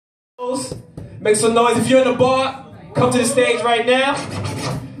Make some noise if you're in the bar. Come to the stage right now.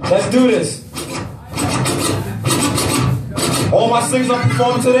 Let's do this. All my singers are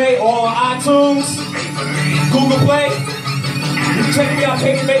performing today, all on iTunes, Google Play. You can check me out,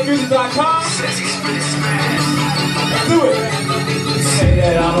 Paperm8music.com. Let's do it. Say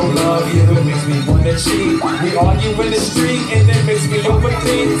that I don't love you, it makes me wanna cheat. We argue in the street and it makes me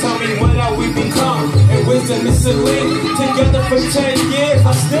overthink. Tell me what have we become, and wisdom is a link. Together for 10 years,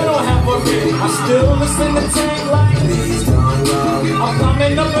 I still don't have a ring. I still listen to Tank like, please don't love me. I'm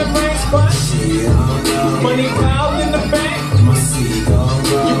climbing up in ranks, but she don't love me. Money piled in the bank, my seed don't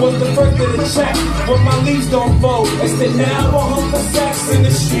love me. You was the first to the check, when my leaves don't fold. Instead now I'm home for sex in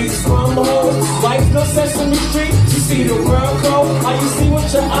the streets from home. Life's no Sesame Street, you see the world cold. How you see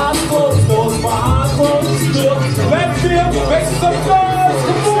with your eyes closed, doors behind closed doors. Leftfield, make some noise,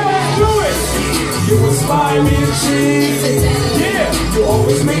 come on, let's do it. You inspire me to cheat, yeah. You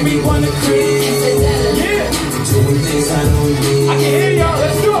always make me wanna creep, yeah. Doing things I don't need, I can hear y'all,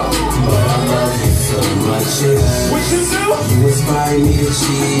 let's do it. But I love you so much, yeah. What you do? You inspire me to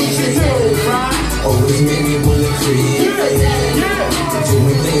cheat, what you do, right? Always make me wanna creep, yeah.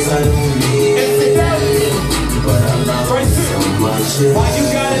 Doing things I don't need, infidelity. But I love you so much, yeah. Why you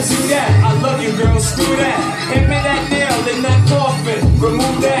gotta do that? I love you, girl, screw that. Hand me that nail in that coffin,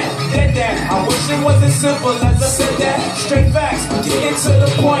 remove that, dead that. I wish it wasn't simple as I said that. Straight facts, getting to the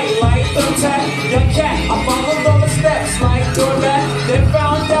point like thumb tap. Young cat, I followed all the steps like doormat. Then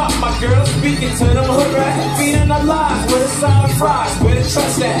found out my girl speaking to them hood rat. Feeding our lives with a solid fries, where the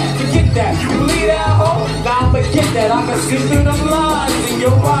trust at. Forget that, you believe that, oh? Now forget that, I can see through them lines in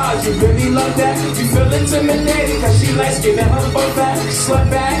your eyes. You really love that, you feel intimidated cause she likes getting her butt back. Slut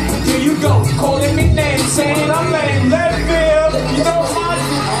back, here you go, calling me names, saying I'm lame. Leftfield, you know what?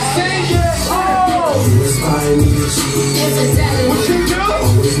 Sing it, oh! You inspire me to cheat. What you do?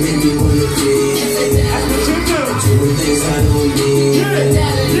 Always make me wanna creep. That's what you do. Doing things I don't need.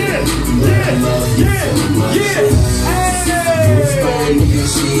 Yeah. Hey! You inspire me to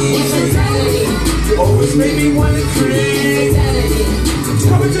cheat. You always make me wanna creep.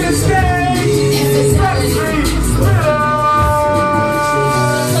 Coming to the stage.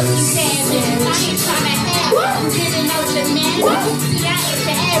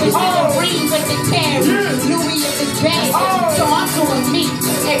 Louis is his bag, so I'm doing me.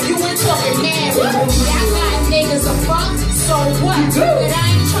 If you ain't talking marriage, I got niggas a fuck, so what? But I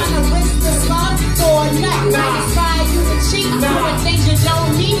ain't trying to risk this love for nothing. I inspire you to cheat, doing things you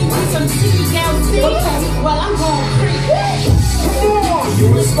don't need. Some TLC, well I'm gon' creep. Come on, you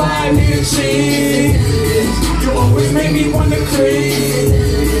inspire me to cheat. You always make me wanna creep.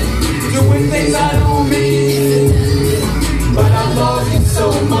 Doing things I don't mean, but I love you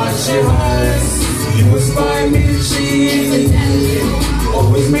so much it hurts. You inspire me to cheat. You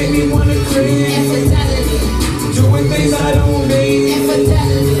always make me wanna creep. Doing things I don't mean,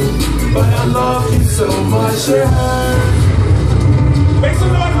 but I love you so much it hurts. Make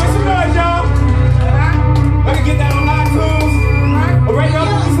some noise.